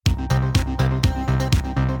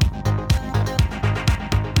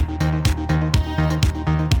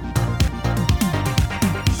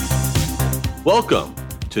Welcome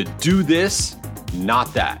to Do This,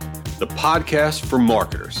 Not That, the podcast for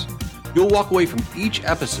marketers. You'll walk away from each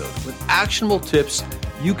episode with actionable tips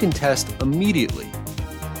you can test immediately.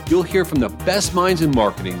 You'll hear from the best minds in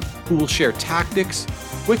marketing who will share tactics,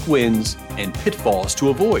 quick wins, and pitfalls to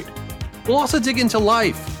avoid. We'll also dig into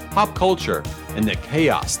life, pop culture, and the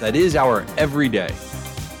chaos that is our everyday.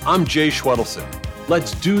 I'm Jay Schwedelson.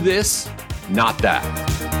 Let's do this, not that.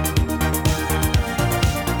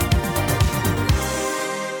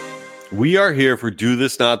 We are here for Do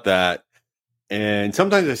This, Not That. And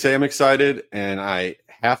sometimes I say I'm excited and I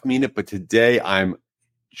half mean it, but today I'm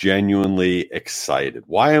genuinely excited.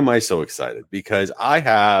 Why am I so excited? Because I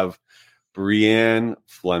have Brianne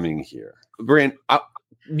Fleming here. Brianne,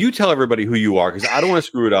 you tell everybody who you are because I don't want to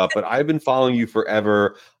screw it up, but I've been following you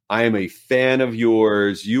forever. I am a fan of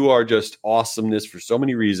yours. You are just awesomeness for so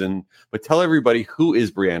many reasons. But tell everybody, who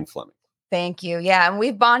is Brianne Fleming? Thank you. Yeah. And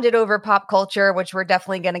we've bonded over pop culture, which we're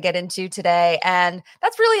definitely going to get into today. And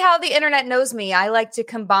that's really how the internet knows me. I like to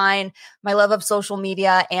combine my love of social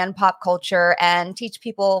media and pop culture and teach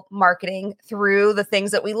people marketing through the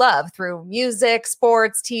things that we love, through music,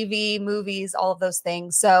 sports, TV, movies, all of those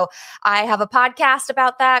things. So I have a podcast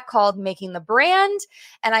about that called Making the Brand.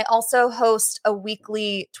 And I also host a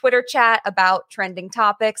weekly Twitter chat about trending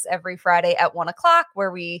topics every Friday at 1:00,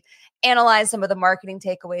 where we analyze some of the marketing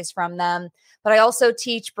takeaways from them. But I also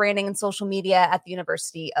teach branding and social media at the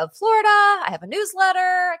University of Florida. I have a newsletter.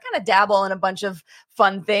 I kind of dabble in a bunch of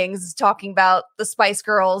fun things, talking about the Spice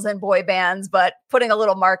Girls and boy bands, but putting a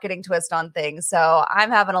little marketing twist on things. So I'm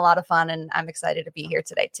having a lot of fun and I'm excited to be here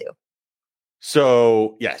today too.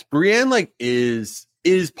 So yes, Brianne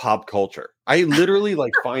is pop culture. I literally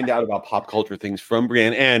find out about pop culture things from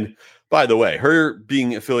Brianne. And by the way, her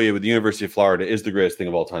being affiliated with the University of Florida is the greatest thing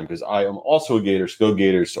of all time because I am also a Gator. So go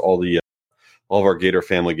Gators to all of our Gator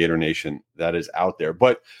family, Gator Nation that is out there.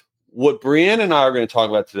 But what Brianne and I are going to talk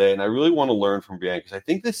about today, and I really want to learn from Brianne because I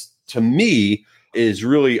think this, to me, is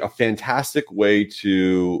really a fantastic way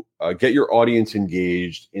to get your audience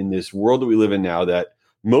engaged in this world that we live in now that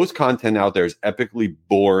most content out there is epically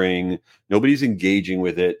boring. Nobody's engaging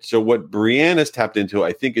with it. So what Brianne has tapped into,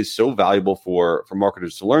 I think, is so valuable for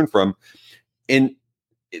marketers to learn from. And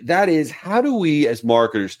that is, how do we as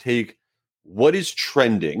marketers take what is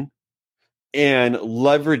trending and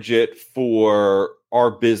leverage it for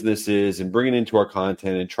our businesses and bring it into our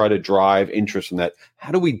content and try to drive interest in that?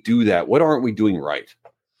 How do we do that? What aren't we doing right?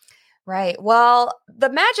 Right. Well, the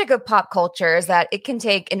magic of pop culture is that it can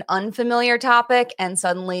take an unfamiliar topic and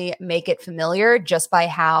suddenly make it familiar just by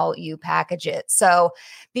how you package it. So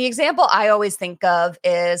the example I always think of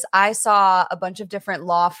is I saw a bunch of different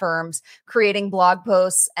law firms creating blog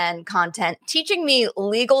posts and content, teaching me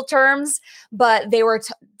legal terms, but they were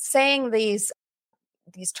saying these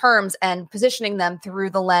terms and positioning them through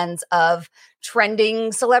the lens of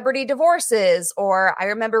trending celebrity divorces. Or I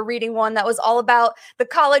remember reading one that was all about the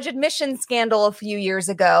college admission scandal a few years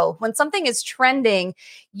ago. When something is trending,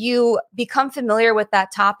 you become familiar with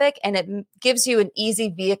that topic and it gives you an easy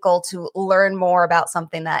vehicle to learn more about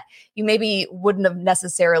something that you maybe wouldn't have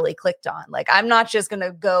necessarily clicked on. Like, I'm not just going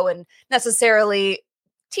to go and necessarily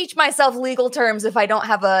teach myself legal terms if I don't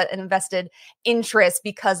have an invested interest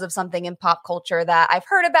because of something in pop culture that I've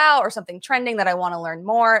heard about or something trending that I want to learn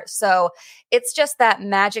more. So it's just that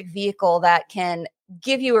magic vehicle that can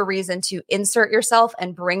give you a reason to insert yourself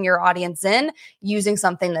and bring your audience in using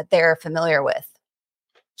something that they're familiar with.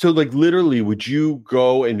 So literally, would you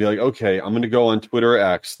go and be like, okay, I'm going to go on Twitter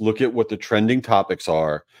X, look at what the trending topics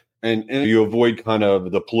are, and you avoid kind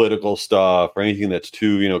of the political stuff or anything that's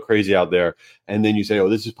too, crazy out there. And then you say, oh,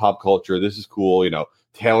 this is pop culture. This is cool.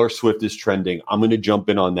 Taylor Swift is trending. I'm going to jump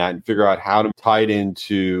in on that and figure out how to tie it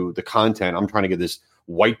into the content. I'm trying to get this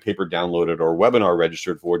white paper downloaded or webinar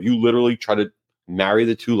registered for it. You literally try to marry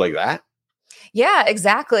the two like that? Yeah,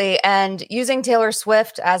 exactly. And using Taylor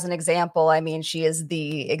Swift as an example, I mean, she is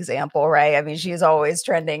the example, right? I mean, she's always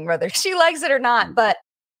trending, whether she likes it or not. But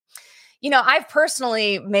I've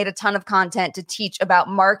personally made a ton of content to teach about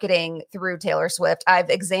marketing through Taylor Swift. I've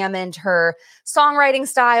examined her songwriting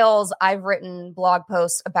styles. I've written blog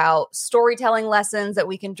posts about storytelling lessons that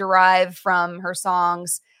we can derive from her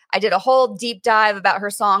songs. I did a whole deep dive about her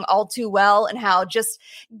song All Too Well and how just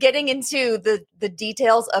getting into the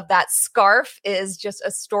details of that scarf is just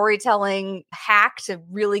a storytelling hack to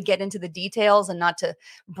really get into the details and not to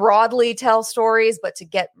broadly tell stories, but to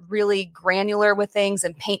get really granular with things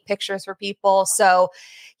and paint pictures for people. So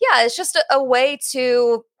yeah, it's just a way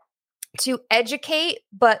to educate,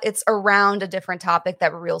 but it's around a different topic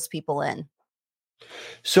that reels people in.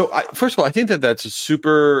 So first of all, I think that that's a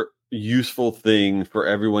super useful thing for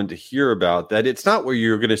everyone to hear about, that it's not where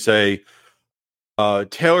you're going to say,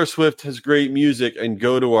 Taylor Swift has great music and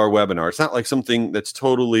go to our webinar. It's not like something that's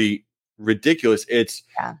totally ridiculous. It's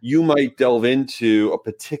Yeah. you might delve into a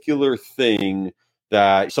particular thing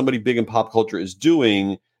that somebody big in pop culture is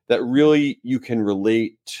doing that really you can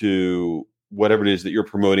relate to whatever it is that you're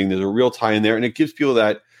promoting. There's a real tie in there, and it gives people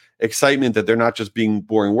that excitement that they're not just being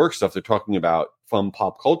boring work stuff. They're talking about fun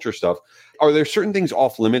pop culture stuff. Are there certain things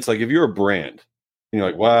off limits? Like if you're a brand, and you're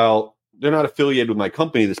like, well, they're not affiliated with my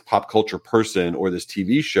company, this pop culture person or this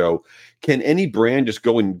TV show. Can any brand just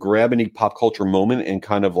go and grab any pop culture moment and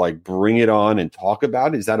kind of like bring it on and talk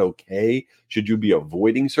about it? Is that okay? Should you be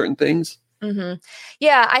avoiding certain things? Mm-hmm.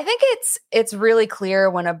 Yeah, I think it's really clear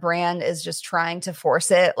when a brand is just trying to force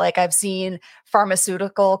it. Like I've seen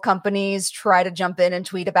pharmaceutical companies try to jump in and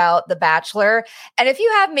tweet about The Bachelor. And if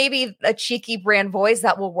you have maybe a cheeky brand voice,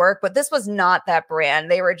 that will work. But this was not that brand.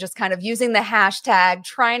 They were just kind of using the hashtag,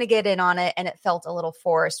 trying to get in on it, and it felt a little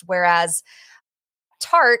forced. Whereas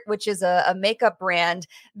Tarte, which is a makeup brand,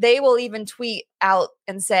 they will even tweet out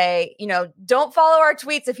and say, don't follow our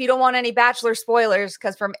tweets if you don't want any Bachelor spoilers,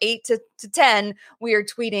 because from 8 to 10, we are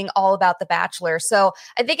tweeting all about The Bachelor. So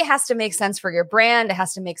I think it has to make sense for your brand. It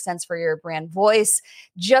has to make sense for your brand voice.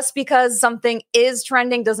 Just because something is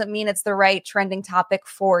trending doesn't mean it's the right trending topic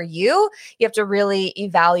for you. You have to really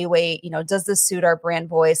evaluate, does this suit our brand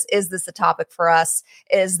voice? Is this a topic for us?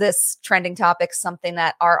 Is this trending topic something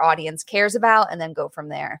that our audience cares about? And then go from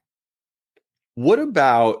there. What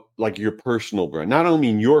about like your personal brand? Not only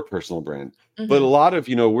your personal brand, but a lot of,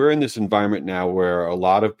 we're in this environment now where a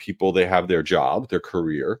lot of people, they have their job, their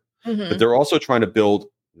career, but they're also trying to build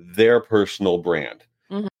their personal brand.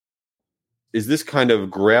 Is this kind of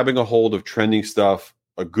grabbing a hold of trending stuff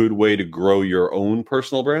a good way to grow your own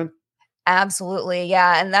personal brand? Absolutely.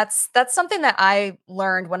 Yeah. And that's something that I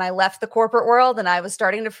learned when I left the corporate world and I was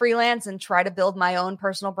starting to freelance and try to build my own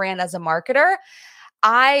personal brand as a marketer.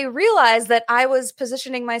 I realized that I was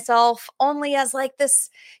positioning myself only as like this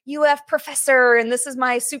UF professor, and this is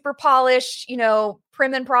my super polished,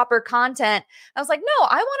 prim and proper content. I was like, no,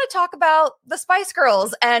 I want to talk about the Spice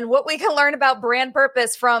Girls and what we can learn about brand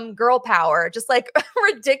purpose from girl power, just like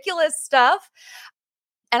ridiculous stuff.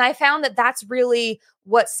 And I found that that's really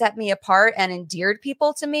what set me apart and endeared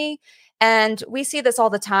people to me. And we see this all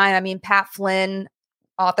the time. I mean, Pat Flynn,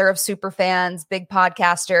 author of Superfans, big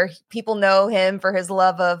podcaster. People know him for his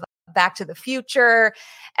love of Back to the Future.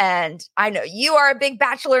 And I know you are a big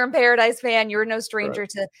Bachelor in Paradise fan. You're no stranger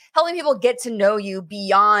to helping people get to know you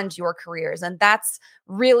beyond your careers. And that's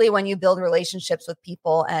really when you build relationships with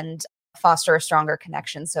people and foster a stronger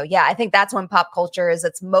connection. So yeah, I think that's when pop culture is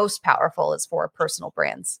its most powerful, is for personal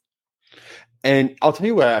brands. And I'll tell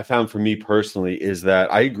you what I found for me personally is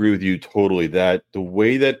that I agree with you totally that the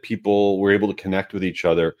way that people were able to connect with each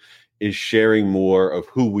other is sharing more of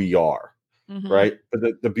who we are, right?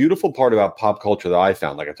 But the beautiful part about pop culture that I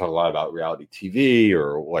found, like I talk a lot about reality TV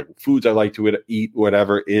or like foods I like to eat,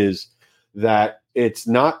 whatever, is that it's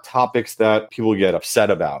not topics that people get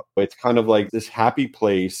upset about. It's kind of like this happy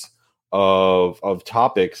place of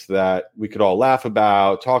topics that we could all laugh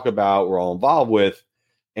about, talk about, we're all involved with.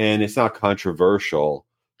 And it's not controversial.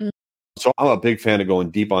 So I'm a big fan of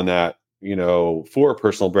going deep on that, for a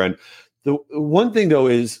personal brand. The one thing though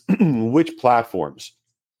is which platforms,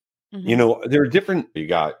 there are different, you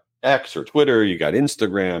got X or Twitter, you got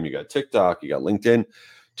Instagram, you got TikTok, you got LinkedIn.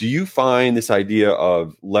 Do you find this idea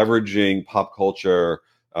of leveraging pop culture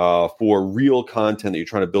for real content that you're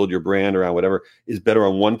trying to build your brand around, whatever, is better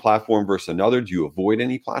on one platform versus another? Do you avoid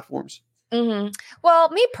any platforms? Well,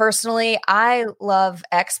 me personally, I love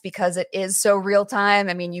X because it is so real time.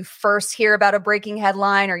 I mean, you first hear about a breaking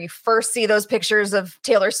headline or you first see those pictures of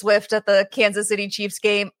Taylor Swift at the Kansas City Chiefs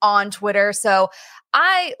game on Twitter. So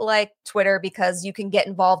I like Twitter because you can get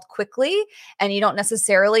involved quickly and you don't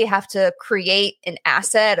necessarily have to create an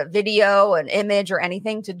asset, a video, an image, or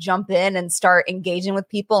anything to jump in and start engaging with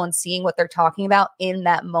people and seeing what they're talking about in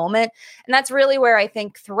that moment. And that's really where I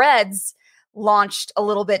think Threads launched a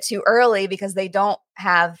little bit too early because they don't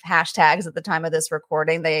have hashtags at the time of this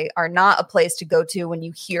recording. They are not a place to go to when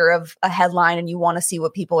you hear of a headline and you want to see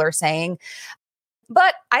what people are saying.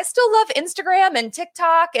 But I still love Instagram and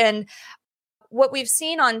TikTok. And what we've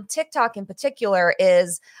seen on TikTok in particular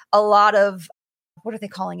is a lot of, what are they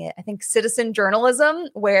calling it? I think citizen journalism,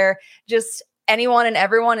 where just anyone and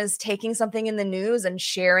everyone is taking something in the news and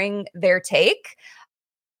sharing their take.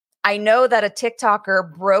 I know that a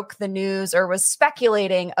TikToker broke the news or was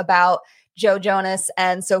speculating about Joe Jonas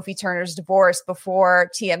and Sophie Turner's divorce before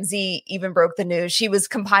TMZ even broke the news. She was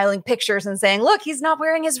compiling pictures and saying, look, he's not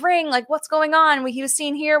wearing his ring. Like, what's going on? He was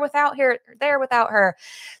seen here without her, there without her.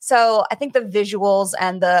 So I think the visuals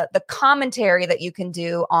and the commentary that you can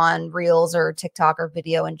do on Reels or TikTok or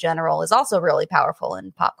video in general is also really powerful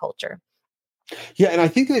in pop culture. Yeah, and I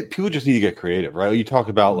think that people just need to get creative, right? You talk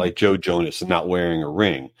about like Joe Jonas and not wearing a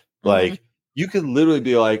ring. Like you could literally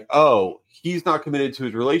be like, oh, he's not committed to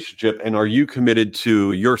his relationship. And are you committed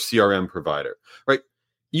to your CRM provider? Right.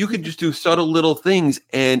 You could just do subtle little things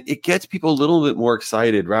and it gets people a little bit more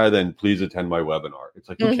excited rather than please attend my webinar. It's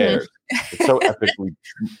like, who cares? It's so epically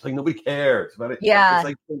like nobody cares about it. Yeah. It's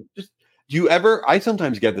like just do you ever I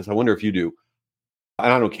sometimes get this. I wonder if you do.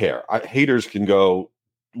 And I don't care. Haters can go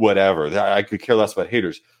whatever. I could care less about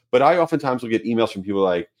haters. But I oftentimes will get emails from people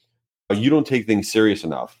like, you don't take things serious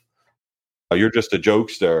enough. You're just a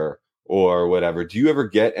jokester or whatever. Do you ever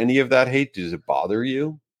get any of that hate? Does it bother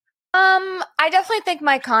you? I definitely think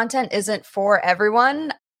my content isn't for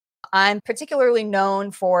everyone. I'm particularly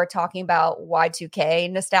known for talking about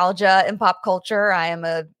Y2K nostalgia in pop culture. I am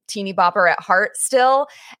a teeny bopper at heart still.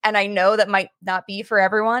 And I know that might not be for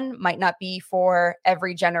everyone, might not be for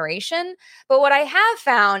every generation. But what I have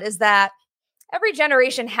found is that every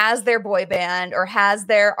generation has their boy band or has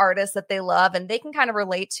their artist that they love, and they can kind of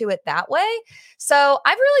relate to it that way. So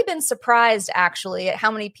I've really been surprised, actually, at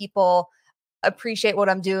how many people appreciate what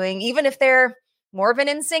I'm doing, even if they're more of an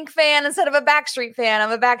NSYNC fan instead of a Backstreet fan.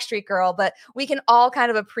 I'm a Backstreet girl, but we can all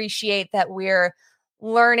kind of appreciate that we're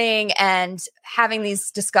learning and having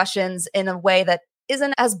these discussions in a way that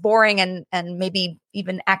isn't as boring and maybe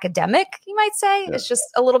even academic, you might say. Yeah. It's just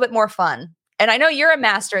a little bit more fun. And I know you're a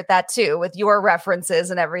master at that too, with your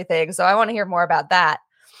references and everything. So I want to hear more about that.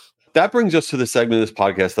 That brings us to the segment of this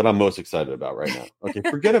podcast that I'm most excited about right now. Okay,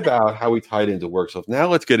 forget about how we tied into work stuff. Now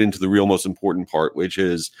let's get into the real most important part, which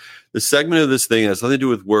is the segment of this thing that has nothing to do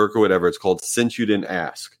with work or whatever. It's called Since You Didn't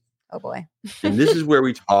Ask. Oh boy. And this is where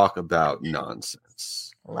we talk about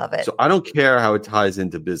nonsense. Love it. So I don't care how it ties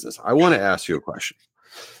into business. I want to ask you a question.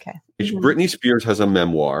 Okay. Britney Spears has a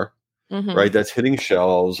memoir, right? That's hitting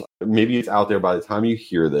shelves. Maybe it's out there by the time you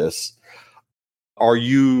hear this. Are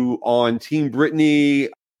you on Team Britney?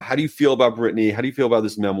 How do you feel about Britney? How do you feel about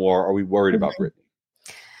this memoir? Are we worried about Britney?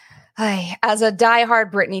 As a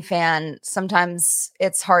diehard Britney fan, sometimes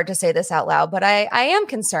it's hard to say this out loud, but I am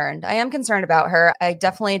concerned. I am concerned about her. I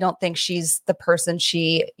definitely don't think she's the person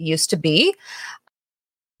she used to be.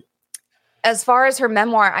 As far as her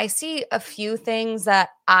memoir, I see a few things that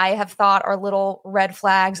I have thought are little red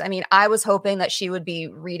flags. I mean, I was hoping that she would be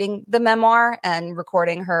reading the memoir and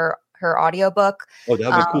recording her audiobook. Oh,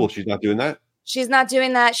 that'd be cool. She's not doing that? She's not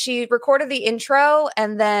doing that. She recorded the intro,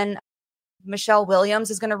 and then Michelle Williams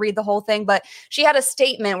is going to read the whole thing. But she had a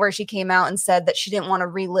statement where she came out and said that she didn't want to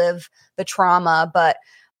relive the trauma, but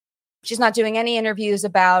she's not doing any interviews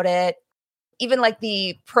about it. Even like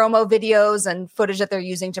the promo videos and footage that they're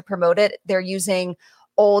using to promote it, they're using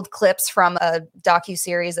old clips from a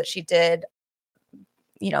docuseries that she did,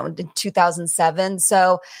 in 2007.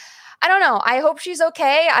 So I don't know. I hope she's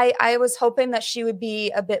okay. I was hoping that she would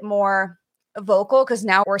be a bit more vocal, because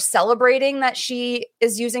now we're celebrating that she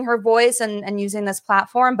is using her voice and using this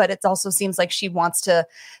platform, but it also seems like she wants to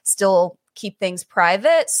still keep things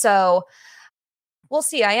private. So we'll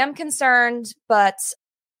see. I am concerned, but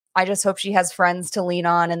I just hope she has friends to lean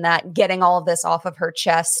on, and that getting all of this off of her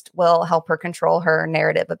chest will help her control her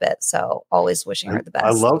narrative a bit. So always wishing her the best. I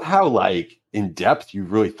love how in depth you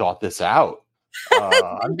really thought this out.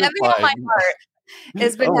 I'm just heavy on my heart.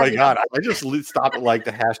 It's been my God. I just stopped at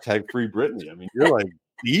the hashtag Free Britney. I mean, you're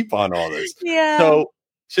deep on all this. Yeah. So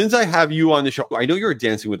since I have you on the show, I know you're a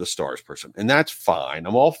Dancing with the Stars person, and that's fine.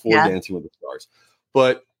 I'm all for Dancing with the Stars.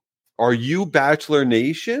 But are you Bachelor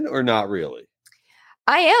Nation or not really?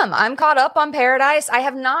 I am. I'm caught up on Paradise. I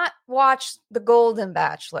have not watched The Golden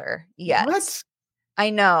Bachelor yet. What? I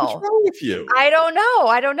know. What's wrong with you? I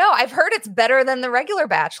don't know. I've heard it's better than the regular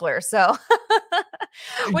Bachelor. So,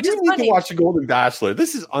 which is funny. You need to watch The Golden Bachelor.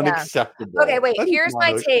 This is unacceptable. Okay, wait. Here's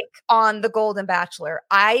my take on The Golden Bachelor.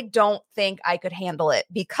 I don't think I could handle it,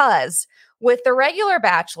 because with the regular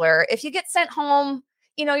Bachelor, if you get sent home,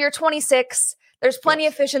 you're 26, there's plenty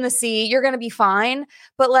of fish in the sea, you're going to be fine.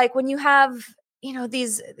 But when you have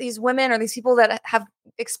these women or these people that have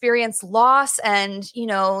experienced loss, and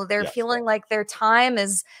they're feeling like their time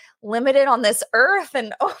is limited on this earth,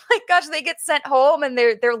 and oh my gosh, they get sent home and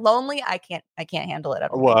they're lonely. I can't handle it.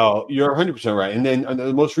 Well, you're 100% right. And then on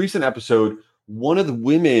the most recent episode, one of the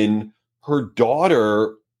women, her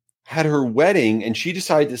daughter had her wedding, and she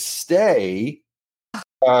decided to stay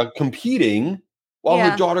competing while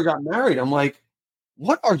her daughter got married. I'm like,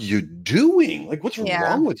 what are you doing? Like, what's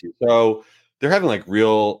wrong with you? So they're having like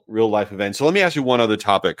real life events. So let me ask you one other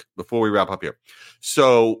topic before we wrap up here.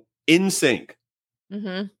 So NSYNC,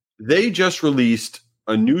 they just released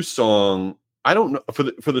a new song. I don't know,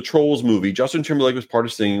 for the Trolls movie. Justin Timberlake was part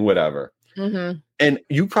of singing, whatever. And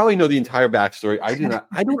you probably know the entire backstory. I do not.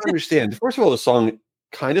 I don't understand. First of all, the song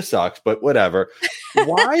kind of sucks, but whatever.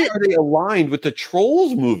 Why are they aligned with the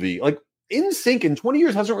Trolls movie? Like, NSYNC in 20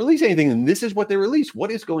 years hasn't released anything, and this is what they released.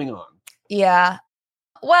 What is going on? Yeah.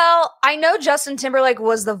 Well, I know Justin Timberlake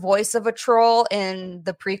was the voice of a troll in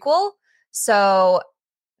the prequel, so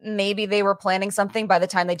maybe they were planning something by the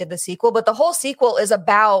time they did the sequel, but the whole sequel is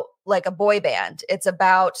about like a boy band. It's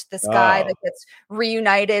about this guy that gets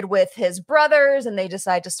reunited with his brothers and they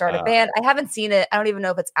decide to start a band. I haven't seen it. I don't even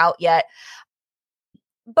know if it's out yet,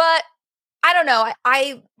 but I don't know.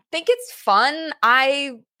 I think it's fun.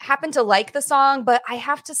 I happen to like the song, but I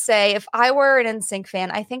have to say, if I were an NSYNC fan,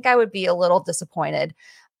 I think I would be a little disappointed.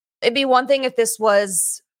 It'd be one thing if this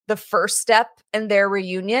was the first step in their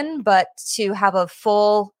reunion, but to have a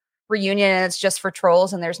full reunion and it's just for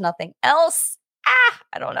Trolls and there's nothing else,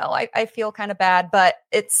 I don't know. I feel kind of bad, but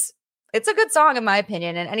it's a good song in my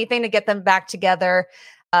opinion, and anything to get them back together.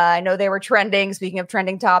 I know they were trending. Speaking of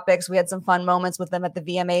trending topics, we had some fun moments with them at the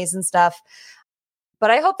VMAs and stuff.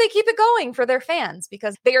 But I hope they keep it going for their fans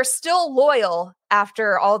because they are still loyal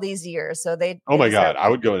after all these years. So oh my God, I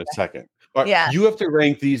would go in a second. Yeah. You have to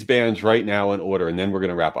rank these bands right now in order, and then we're going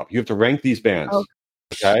to wrap up. You have to rank these bands.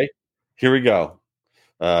 Okay. Here we go.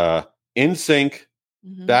 NSYNC,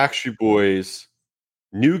 Backstreet Boys,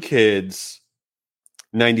 New Kids,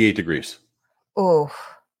 98 Degrees. Ooh.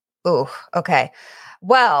 Okay.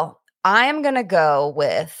 Well, I'm going to go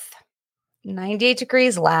with 98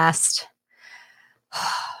 Degrees last.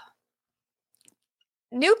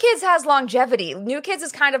 New Kids has longevity. New Kids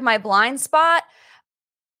is kind of my blind spot.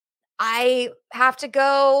 I have to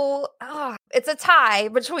go. It's a tie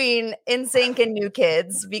between NSYNC and New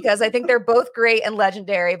Kids because I think they're both great and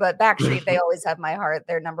legendary. But Backstreet, they always have my heart.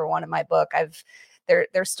 They're number one in my book.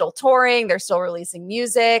 They're still touring. They're still releasing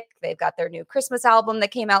music. They've got their new Christmas album that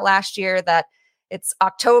came out last year. That it's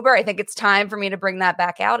October. I think it's time for me to bring that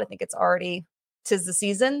back out. I think it's already 'tis the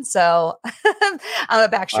season. So I'm a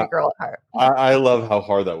Backstreet girl at heart. I love how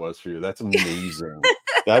hard that was for you. That's amazing.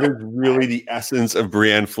 That is really the essence of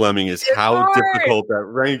Brianne Fleming, is how difficult that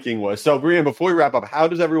ranking was. So Brianne, before we wrap up, how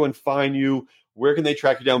does everyone find you? Where can they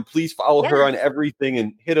track you down? Please follow her on everything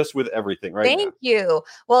and hit us with everything right now. Thank you.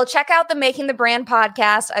 Well, check out the Making the Brand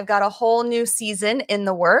podcast. I've got a whole new season in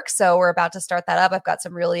the works. So we're about to start that up. I've got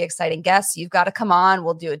some really exciting guests. You've got to come on.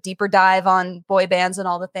 We'll do a deeper dive on boy bands and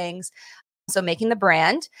all the things. So Making the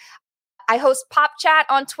Brand. I host Pop Chat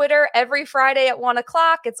on Twitter every Friday at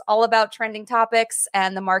 1:00. It's all about trending topics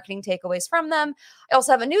and the marketing takeaways from them. I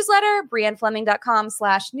also have a newsletter,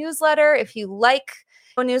 briannefleming.com/newsletter. If you like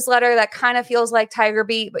a newsletter that kind of feels like Tiger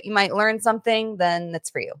Beat, but you might learn something, then it's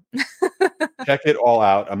for you. Check it all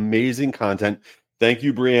out. Amazing content. Thank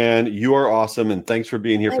you, Brianne. You are awesome. And thanks for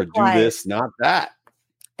being here for Do This, Not That.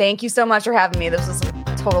 Thank you so much for having me. This was a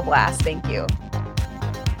total blast. Thank you.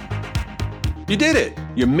 You did it.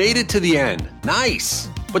 You made it to the end. Nice.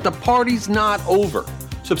 But the party's not over.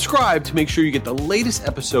 Subscribe to make sure you get the latest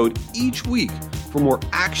episode each week for more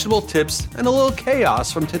actionable tips and a little chaos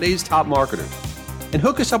from today's top marketers. And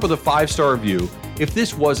hook us up with a 5-star review if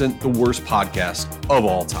this wasn't the worst podcast of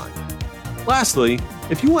all time. Lastly,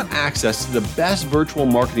 if you want access to the best virtual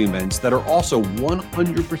marketing events that are also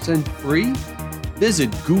 100% free, visit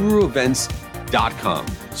guruevents.com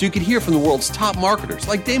so you can hear from the world's top marketers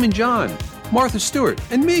like Damon John, Martha Stewart,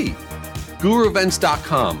 and me.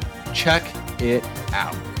 guruevents.com. Check it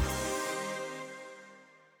out.